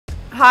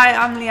Hi,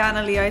 I'm Liana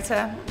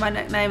Leota. My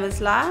nickname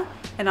is La,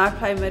 and I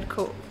play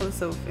mid-court for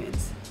the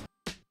Ferns.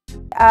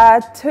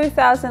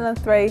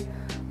 2003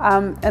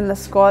 in the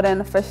squad, and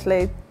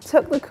officially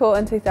took the court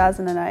in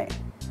 2008.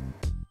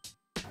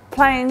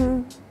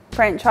 Playing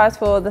franchise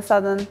for the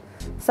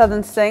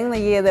Southern Sting the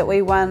year that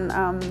we won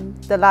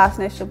the last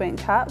National Bank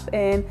Cup,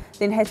 and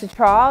then had to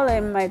trial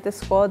and made the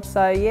squad,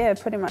 so yeah,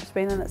 pretty much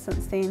been in it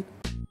since then.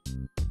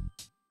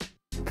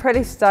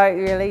 Pretty stoked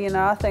really, you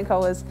know. I think I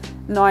was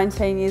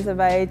 19 years of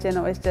age and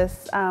it was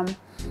just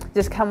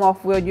come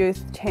off World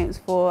Youth Champs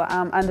for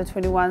under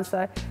 21,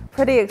 so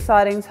pretty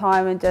exciting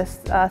time and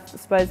just I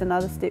suppose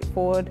another step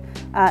forward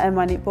in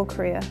my netball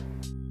career.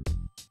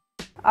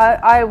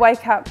 I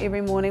wake up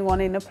every morning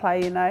wanting to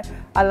play, you know.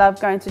 I love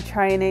going to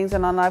trainings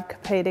and I love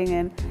competing,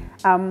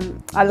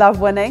 and I love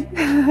winning.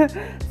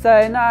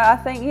 So no, I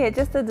think yeah,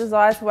 just the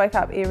desire to wake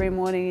up every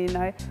morning, you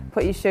know,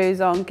 put your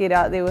shoes on, get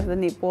out there with the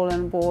netball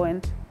and ball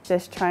and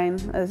just train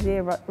is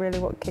yeah, really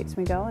what keeps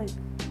me going.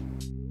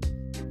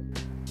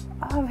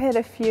 I've had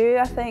a few.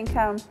 I think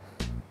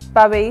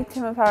Bubby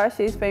Timapara,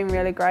 she's been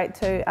really great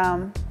to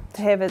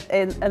have it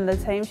in the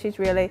team. She's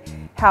really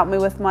helped me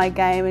with my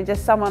game and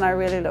just someone I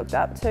really looked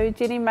up to.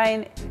 Jenny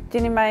May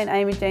and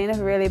Amy Jean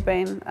have really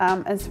been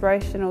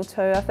inspirational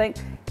too. I think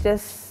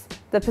just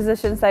the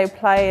positions they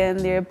play and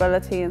their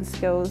ability and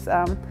skills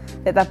that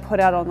they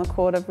put out on the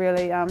court have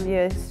really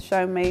yeah,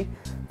 shown me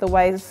the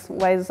ways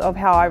of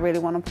how I really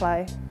want to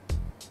play.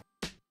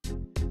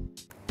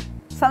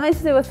 Something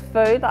to do with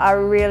food. I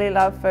really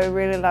love food,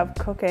 really love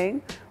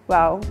cooking.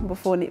 Well,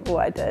 before netball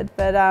I did,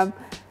 but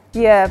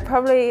yeah,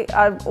 probably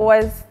I've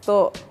always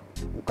thought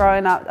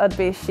growing up I'd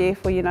be a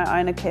chef or, you know,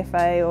 own a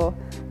cafe or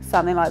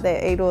something like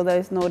that, eat all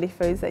those naughty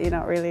foods that you're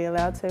not really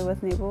allowed to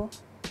with netball.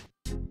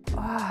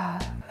 Oh.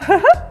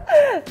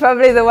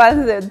 Probably the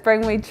ones that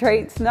bring me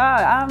treats. No,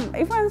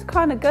 everyone's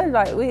kind of good.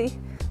 Like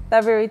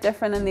they're very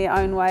different in their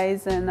own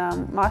ways, and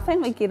I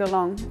think we get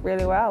along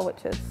really well,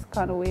 which is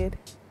kind of weird.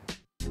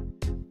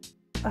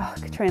 Oh,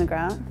 Katrina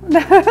Grant.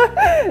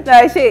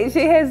 No,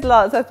 she has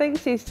lots. I think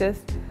she's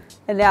just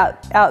an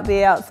out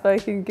there,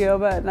 outspoken girl,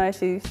 but no,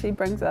 she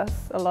brings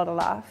us a lot of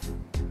laughs.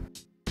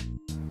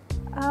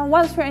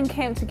 Once we're in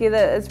camp together,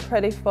 it's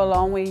pretty full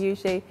on. We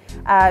usually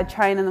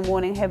train in the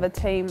morning, have a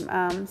team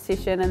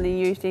session, and then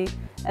usually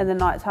in the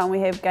night time we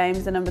have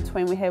games, and in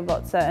between we have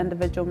lots of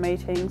individual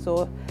meetings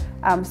or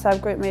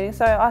subgroup meetings.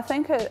 So I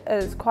think it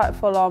is quite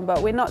full on,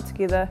 but we're not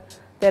together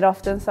that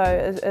often, so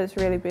it's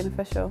really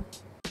beneficial.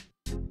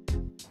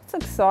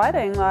 It's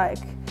exciting. Like,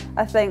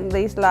 I think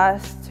these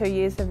last 2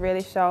 years have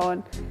really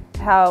shown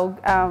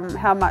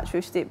how much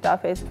we've stepped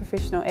up as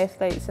professional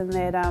athletes, and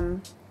that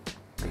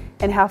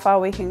and how far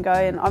we can go.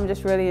 And I'm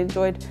just really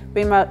enjoyed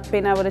being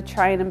able to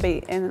train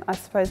and I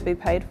suppose be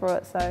paid for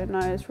it. So no,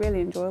 it's really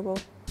enjoyable.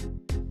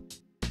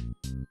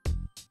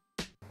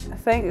 I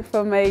think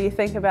for me, you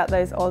think about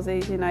those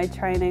Aussies, you know,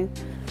 training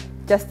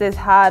just as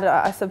hard,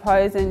 I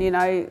suppose, and you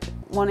know,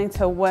 wanting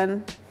to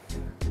win.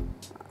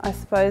 I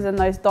suppose in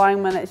those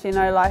dying minutes, you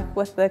know, like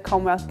with the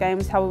Commonwealth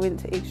Games, how we went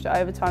to extra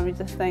overtime, you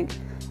just think,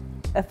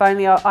 if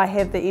only I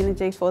have the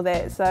energy for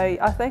that. So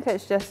I think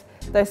it's just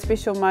those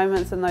special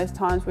moments and those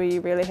times where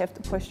you really have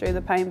to push through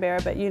the pain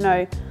barrier, but you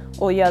know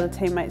all your other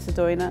teammates are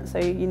doing it, so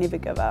you never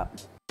give up.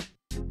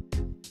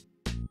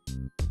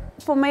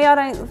 For me, I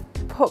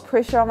don't put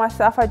pressure on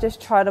myself. I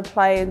just try to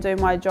play and do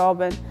my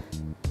job and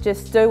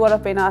just do what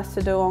I've been asked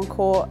to do on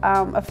court.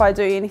 If I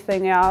do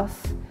anything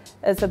else,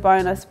 it's a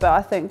bonus, but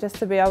I think just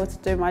to be able to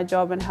do my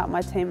job and help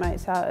my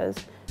teammates out is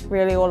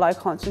really all I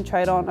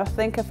concentrate on. I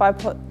think if I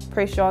put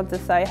pressure on to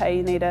say, hey,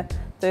 you need to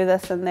do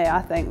this and that,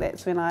 I think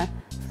that's when I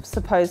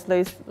suppose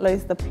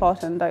lose the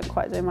plot and don't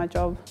quite do my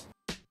job.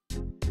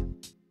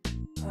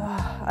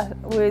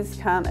 Words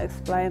can't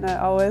explain it.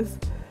 I was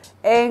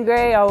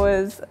angry, I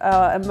was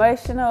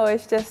emotional. It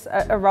was just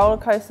a roller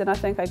coaster, and I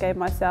think I gave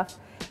myself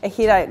a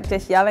headache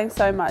just yelling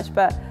so much.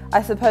 But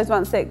I suppose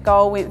once that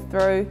goal went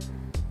through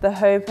the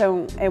hoop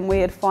and we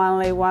had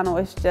finally won, it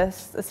was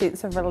just a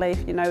sense of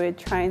relief. You know, we'd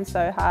trained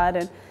so hard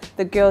and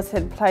the girls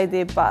had played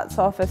their butts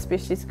off,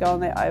 especially to go on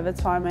that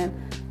overtime, and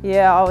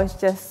yeah, I was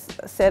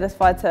just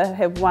satisfied to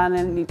have won.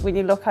 And when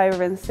you look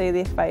over and see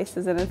their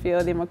faces and a few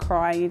of them are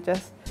crying, you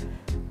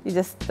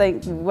just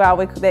think, wow,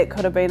 that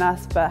could have been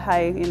us, but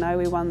hey, you know,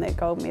 we won that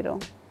gold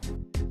medal.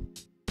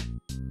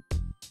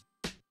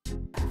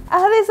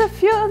 There's a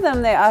few of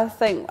them that I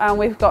think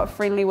we've got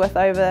friendly with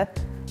over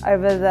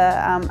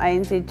the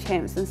ANZ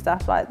champs and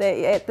stuff like that.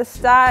 At the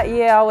start,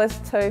 yeah, I was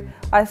too.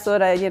 I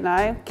sort of, you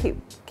know,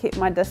 kept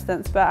my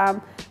distance,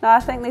 but no, I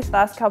think these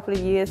last couple of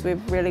years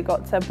we've really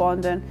got to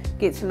bond and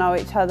get to know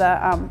each other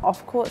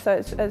off court, so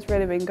it's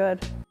really been good.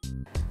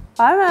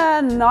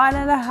 I'm a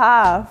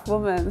 9.5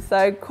 woman,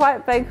 so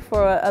quite big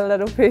for a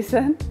little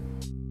person.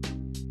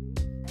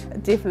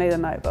 Definitely the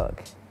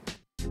notebook.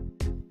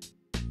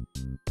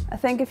 I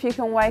think if you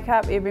can wake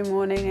up every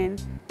morning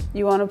and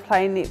you want to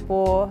play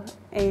netball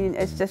and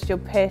it's just your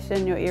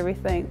passion, your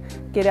everything,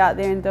 get out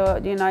there and do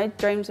it. You know,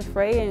 dreams are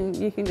free and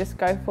you can just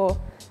go for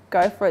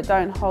go for it,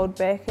 don't hold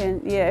back,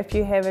 and yeah, if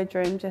you have a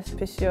dream, just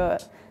pursue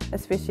it,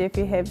 especially if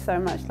you have so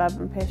much love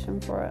and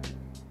passion for it.